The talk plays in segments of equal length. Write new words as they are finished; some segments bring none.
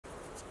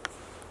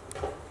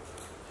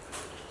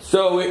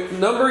So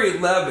number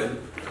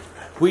 11,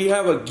 we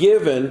have a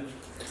given.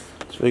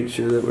 Let's make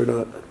sure that we're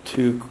not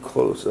too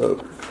close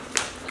up.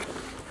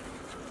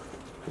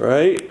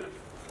 Right?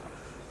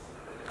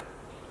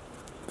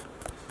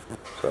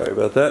 Sorry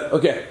about that.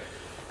 Okay.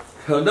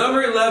 So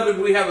number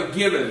 11, we have a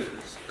given.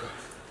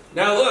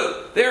 Now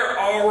look, they're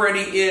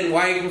already in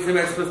y equals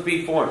mx plus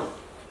b form.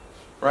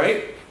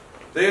 Right?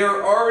 They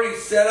are already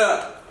set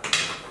up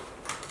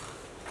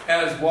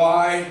as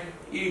y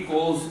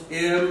equals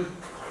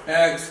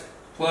mx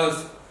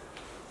plus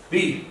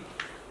b.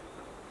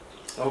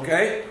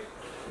 Okay?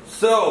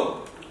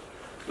 So,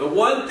 the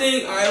one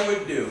thing I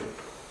would do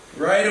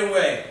right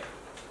away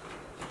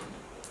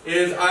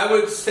is I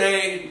would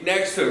say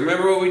next to it,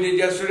 remember what we did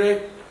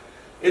yesterday?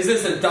 Is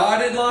this a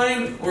dotted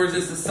line or is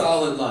this a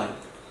solid line?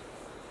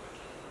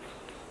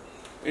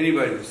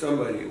 Anybody,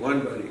 somebody,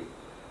 one buddy.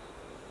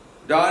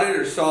 Dotted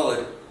or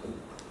solid?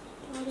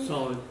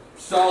 Solid.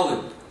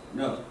 Solid.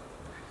 No.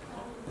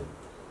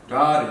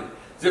 Dotted.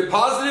 Is it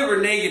positive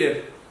or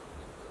negative?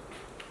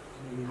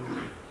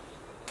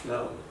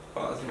 No.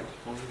 Positive.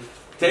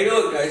 Take a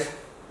look, guys.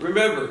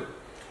 Remember,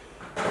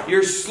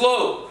 your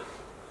slope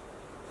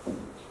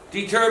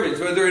determines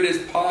whether it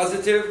is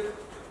positive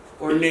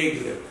or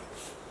negative.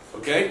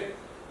 Okay?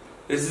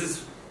 This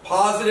is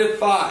positive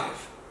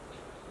 5.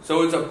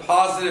 So it's a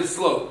positive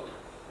slope.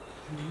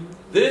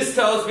 This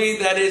tells me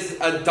that is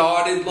a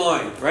dotted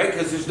line, right?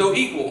 Because there's no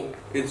equal.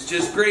 It's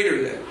just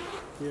greater than.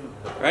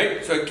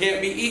 Right? So it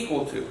can't be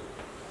equal to.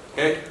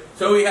 Okay?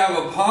 So we have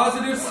a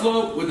positive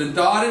slope with a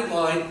dotted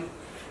line.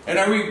 And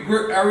are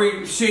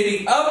we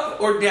shading up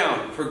or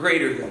down for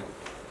greater than?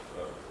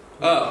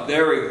 Up.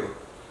 There we go.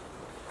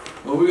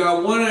 Well, we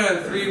got 1 out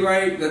of 3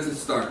 right. That's a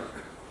start.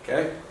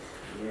 Okay?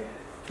 Yeah.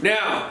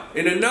 Now,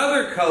 in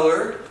another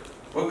color,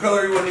 what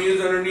color do you want to use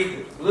underneath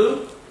it?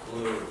 Blue?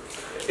 Blue.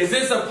 Is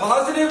this a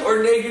positive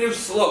or negative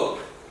slope?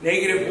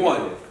 Negative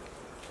 1.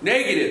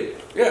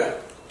 Negative. Yeah.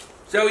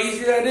 See how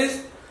easy that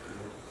is?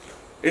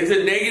 It's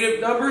a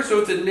negative number, so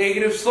it's a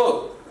negative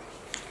slope.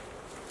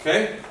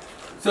 Okay?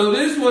 So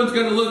this one's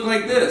going to look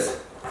like this.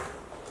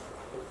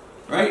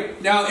 Right?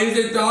 Now, is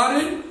it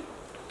dotted?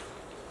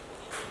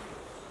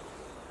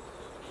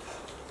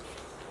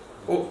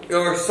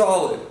 Or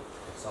solid?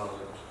 Solid.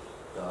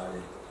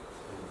 Dotted.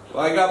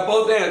 Well, I got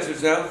both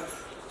answers now.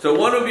 So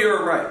one of you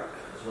are right.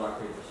 It's rock,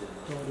 paper,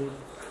 scissors.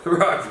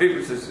 Rock,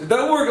 paper, scissors. It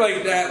doesn't work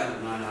like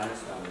that. No,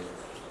 it's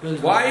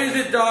dotted. Why is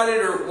it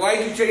dotted, or why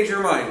did you change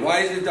your mind? Why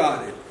is it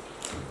dotted?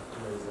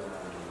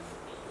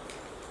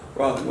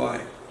 Wrong, why?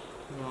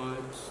 No,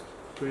 it's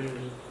greater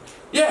than.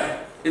 Yeah,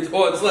 it's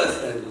less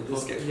than in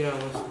this case. Yeah,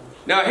 less than.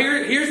 Now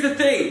here's the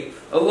thing.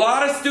 A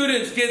lot of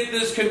students get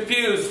this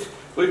confused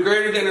with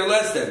greater than or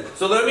less than.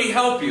 So let me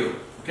help you,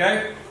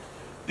 okay?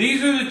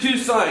 These are the two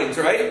signs,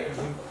 right?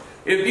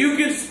 If you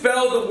can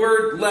spell the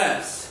word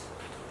less,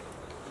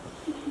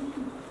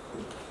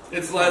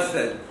 it's less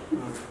than.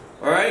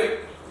 Alright?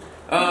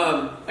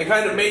 I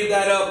kind of made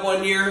that up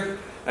one year.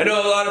 I know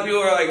a lot of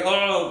people are like,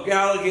 oh,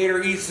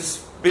 alligator eats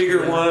this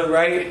bigger one,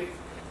 right?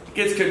 It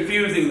gets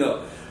confusing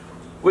though.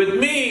 With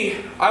me,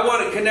 I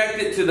want to connect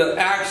it to the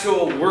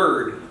actual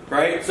word,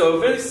 right?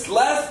 So if it's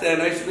less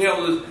than, I should be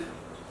able to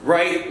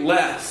write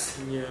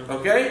less. Yeah.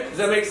 Okay? Does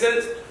that make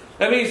sense?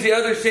 That means the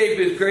other shape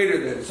is greater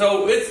than.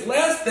 So it's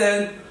less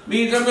than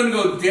means I'm going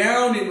to go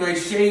down in my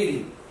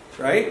shading,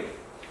 right?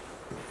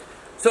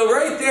 So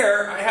right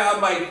there, I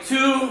have my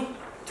two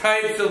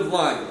types of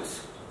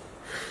lines.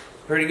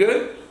 Pretty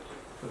good?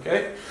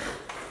 Okay?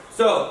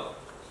 So,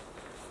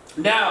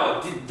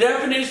 now, the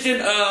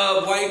definition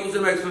of y equals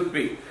mx plus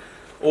b.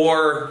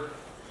 Or,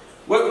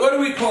 what do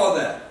we call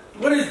that?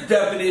 What is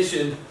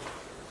definition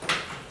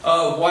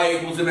of y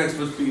equals mx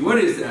plus b? What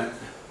is that?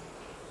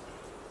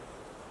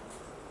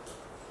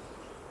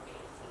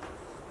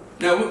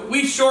 Now,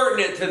 we shorten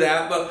it to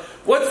that, but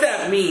what's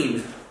that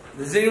mean?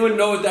 Does anyone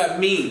know what that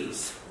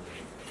means?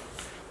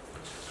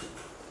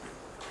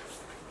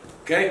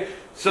 Okay,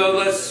 so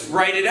let's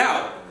write it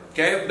out.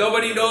 Okay, if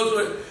nobody knows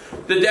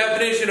what the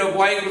definition of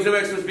y equals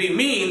mx plus b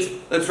means,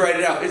 let's write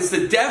it out. It's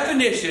the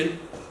definition,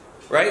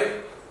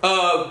 right,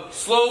 of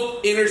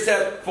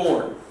slope-intercept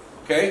form.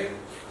 Okay,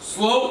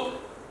 slope,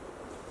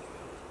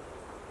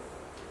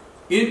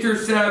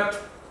 intercept,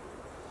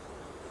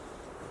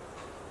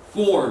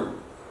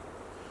 form.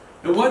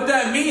 And what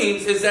that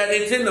means is that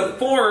it's in the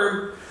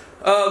form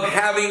of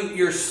having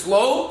your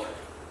slope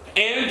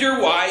and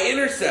your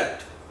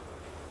y-intercept.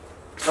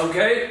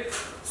 Okay?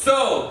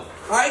 So,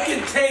 I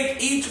can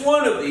take each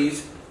one of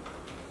these.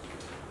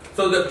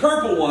 So the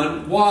purple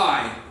one,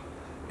 y,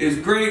 is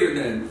greater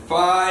than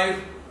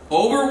 5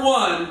 over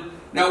 1.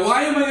 Now,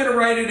 why am I going to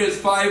write it as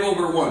 5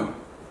 over 1?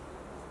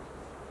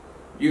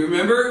 You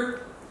remember?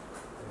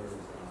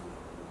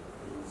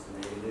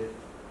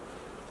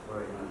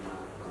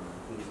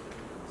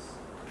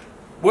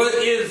 What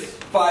is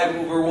 5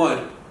 over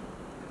 1?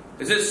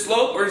 Is this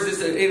slope or is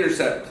this an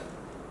intercept?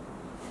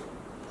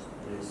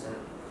 Intercept.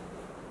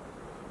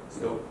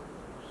 Slope.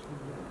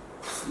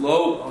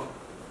 Slope.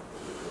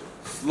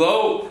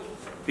 Slope.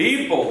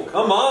 People,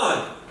 come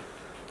on.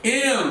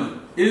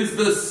 M is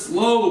the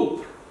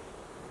slope.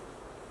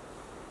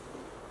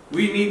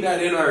 We need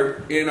that in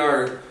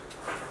our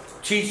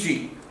cheat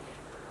sheet.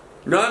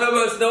 None of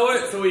us know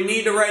it, so we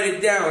need to write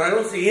it down. I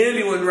don't see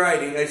anyone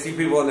writing. I see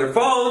people on their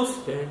phones.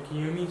 Dan, can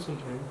you hear me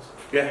sometimes?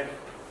 Yeah.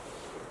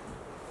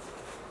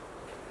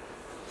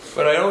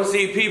 But I don't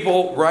see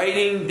people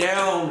writing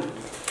down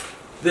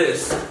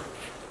this.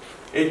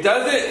 It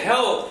doesn't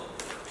help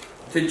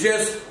to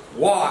just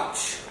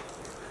watch.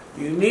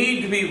 You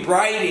need to be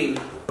writing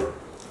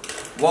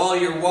while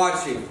you're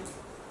watching.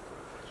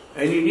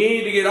 And you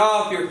need to get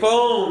off your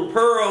phone,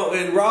 Pearl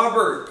and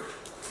Robert.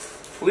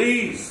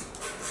 Please.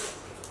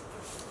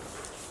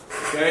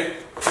 Okay?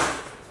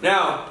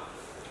 Now,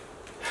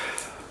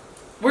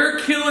 we're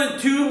killing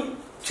 2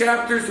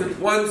 chapters with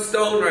 1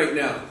 stone right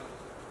now.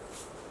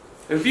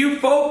 If you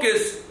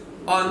focus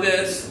on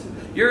this,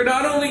 you're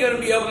not only going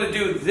to be able to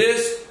do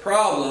this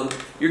problem,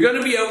 you're going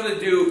to be able to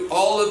do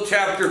all of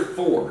chapter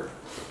 4.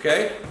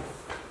 Okay?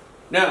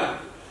 Now,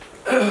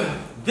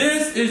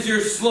 this is your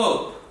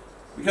slope.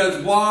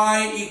 Because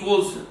y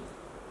equals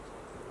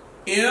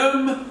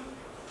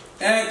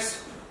mx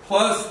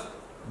plus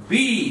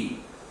b.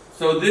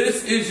 So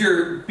this is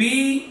your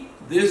b,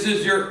 this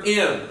is your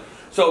m.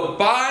 So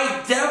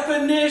by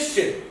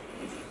definition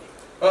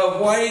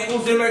of y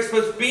equals mx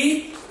plus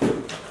b,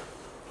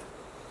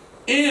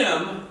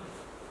 m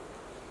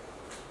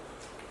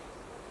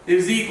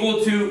is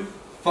equal to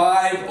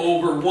 5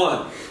 over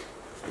 1.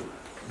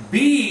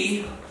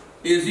 B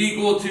is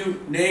equal to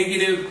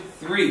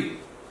 -3.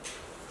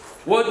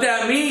 What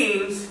that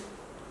means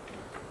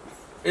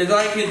is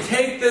I can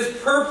take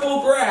this purple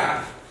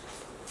graph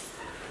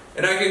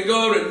and I can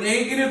go to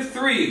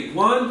 -3.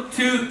 1,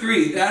 2,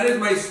 3. That is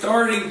my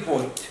starting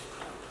point.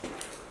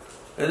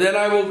 And then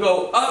I will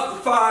go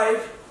up 5.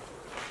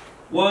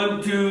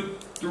 1, 2,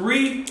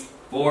 3,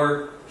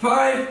 4,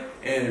 5.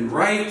 And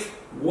right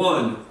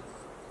 1.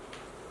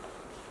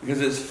 Because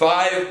it's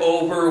 5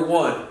 over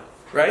 1.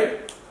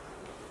 Right?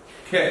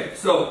 Okay,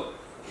 so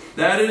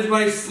that is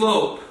my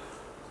slope.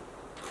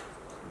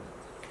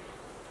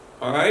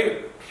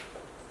 Alright?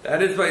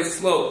 That is my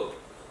slope.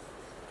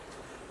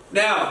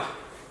 Now,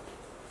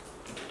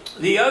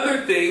 the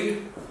other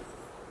thing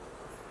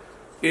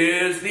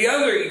is the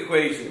other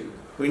equation.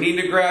 We need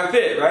to graph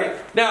it, right?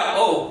 Now,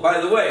 oh, by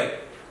the way,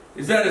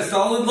 is that a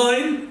solid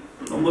line?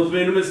 Almost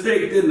made a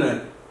mistake, didn't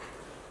I?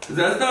 Because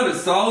that's not a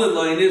solid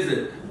line, is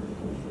it?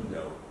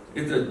 No.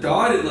 It's a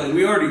dotted line.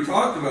 We already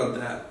talked about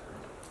that.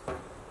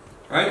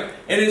 Right?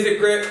 And is it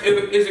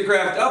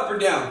graphed up or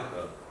down?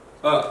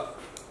 Up.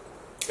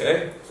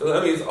 Okay? So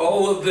that means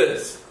all of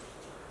this.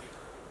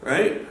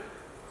 Right?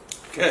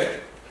 Okay.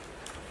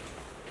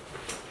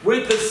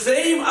 With the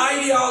same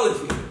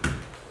ideology,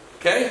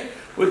 okay?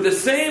 With the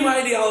same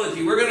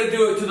ideology, we're going to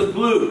do it to the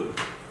blue.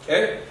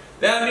 Okay?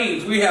 That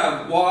means we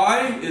have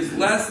y is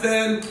less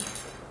than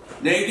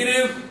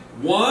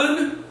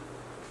 -1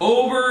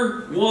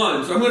 over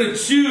 1. So I'm going to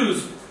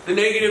choose the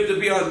negative to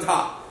be on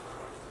top.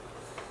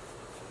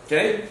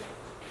 Okay?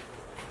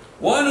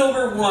 1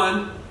 over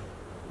 1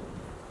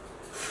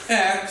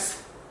 x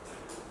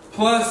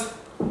plus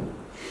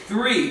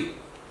 3.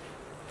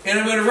 And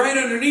I'm going to write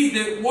underneath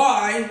it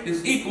y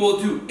is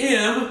equal to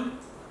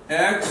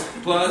mx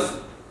plus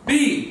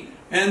b.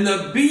 And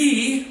the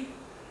b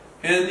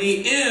and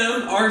the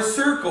m are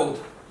circled.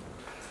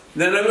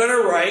 Then I'm going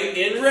to write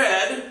in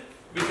red,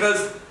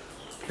 because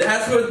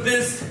that's what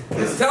this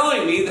is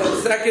telling me.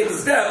 The second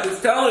step is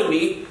telling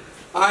me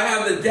I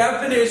have the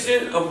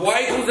definition of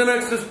y equals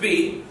mx plus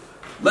b.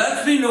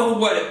 Lets me know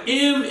what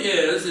m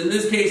is. In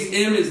this case,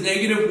 m is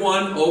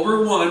 -1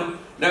 over 1.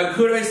 Now,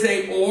 could I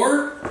say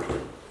or?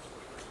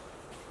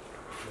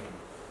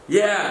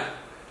 Yeah.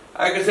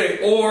 I could say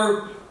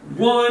or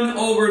 1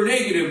 over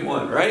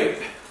 -1, right?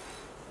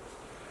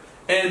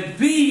 And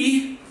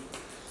b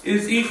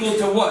is equal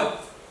to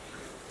what?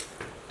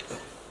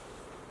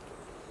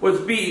 What's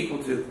b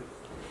equal to?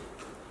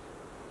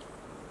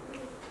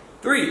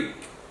 3.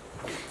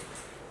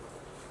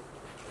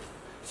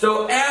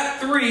 So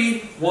at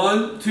 3,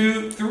 1,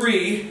 2,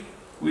 3,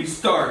 we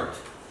start.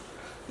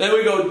 Then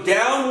we go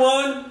down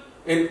 1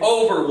 and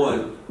over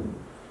 1.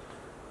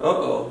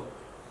 Uh-oh.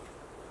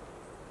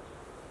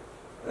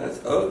 That's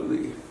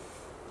ugly.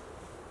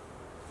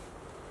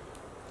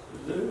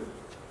 Is it?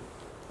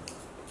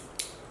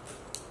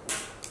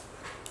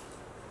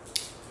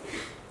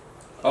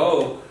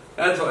 Oh,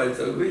 that's why it's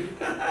ugly.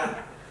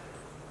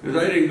 Because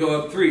I didn't go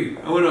up 3.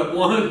 I went up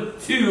 1,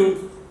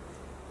 2,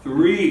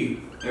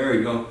 3. There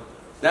we go.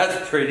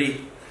 That's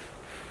pretty.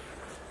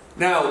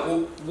 Now,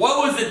 what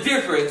was the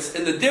difference?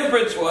 And the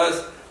difference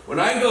was, when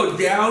I go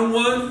down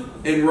 1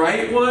 and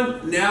right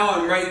 1, now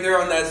I'm right there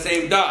on that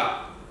same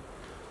dot.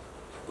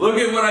 Look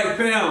at what I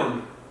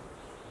found.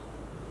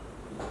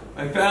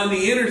 I found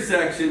the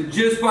intersection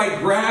just by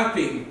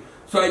graphing.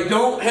 So I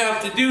don't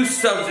have to do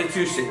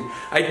substitution.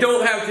 I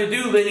don't have to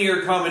do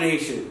linear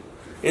combination.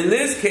 In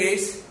this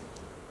case,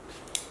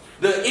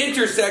 the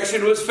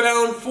intersection was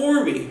found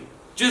for me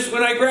just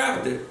when I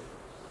graphed it.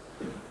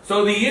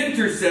 So the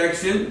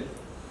intersection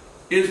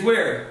is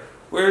where?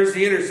 Where's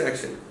the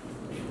intersection?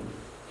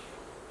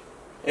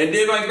 And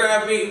am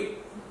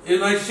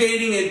I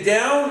shading it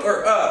down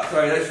or up?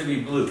 Sorry, that should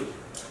be blue.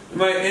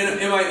 Am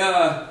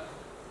I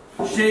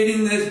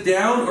shading this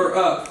down or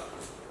up?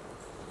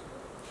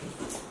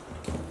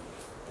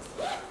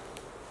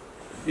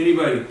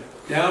 Anybody?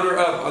 Down or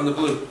up on the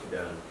blue?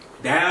 Down.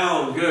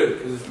 Down, good,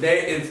 because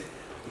it's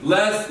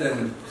less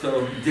than,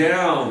 so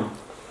down.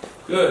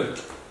 Good.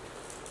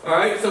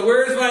 Alright, so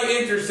where's my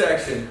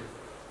intersection?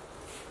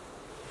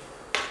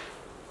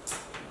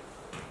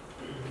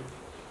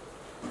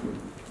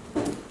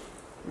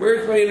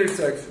 Where's my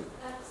intersection?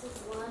 X is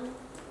 1.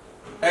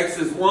 X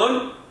is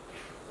 1.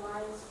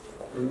 Y is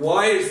 2. And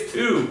Y is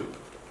 2.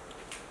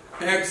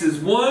 X is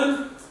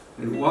 1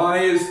 and Y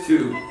is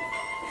 2.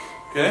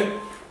 Okay?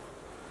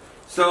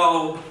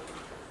 So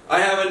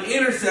I have an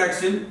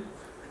intersection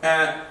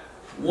at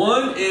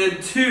 1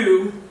 and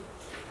 2.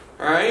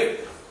 Alright?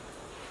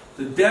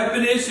 The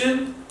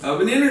definition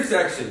of an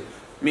intersection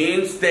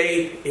means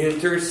they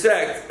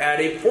intersect at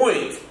a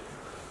point.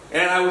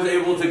 And I was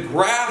able to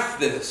graph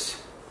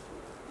this.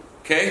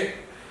 Okay?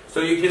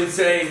 So you can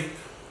say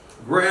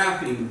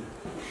graphing.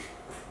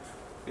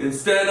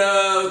 Instead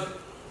of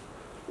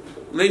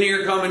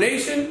linear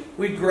combination,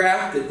 we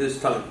graphed it this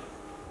time.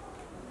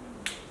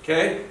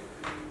 Okay?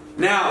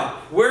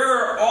 Now, where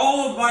are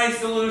all of my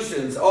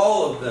solutions?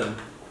 All of them.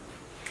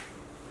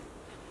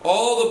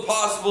 All the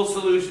possible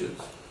solutions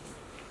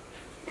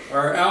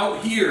are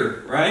out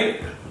here,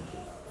 right?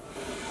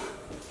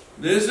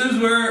 This is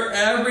where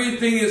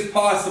everything is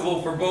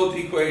possible for both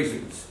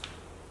equations.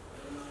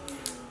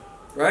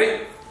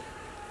 Right?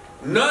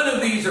 None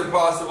of these are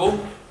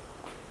possible.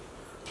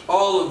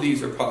 All of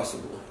these are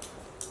possible.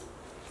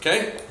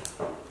 Okay?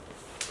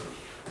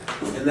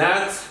 And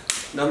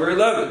that's number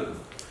 11.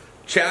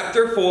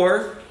 Chapter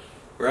 4,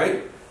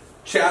 right?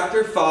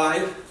 Chapter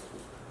 5,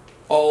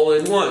 all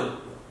in one.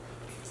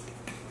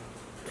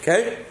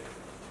 Okay?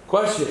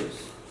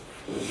 Questions?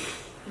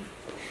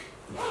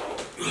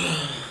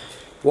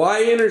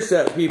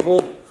 Y-intercept,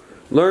 people.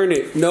 Learn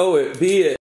it, know it, be it.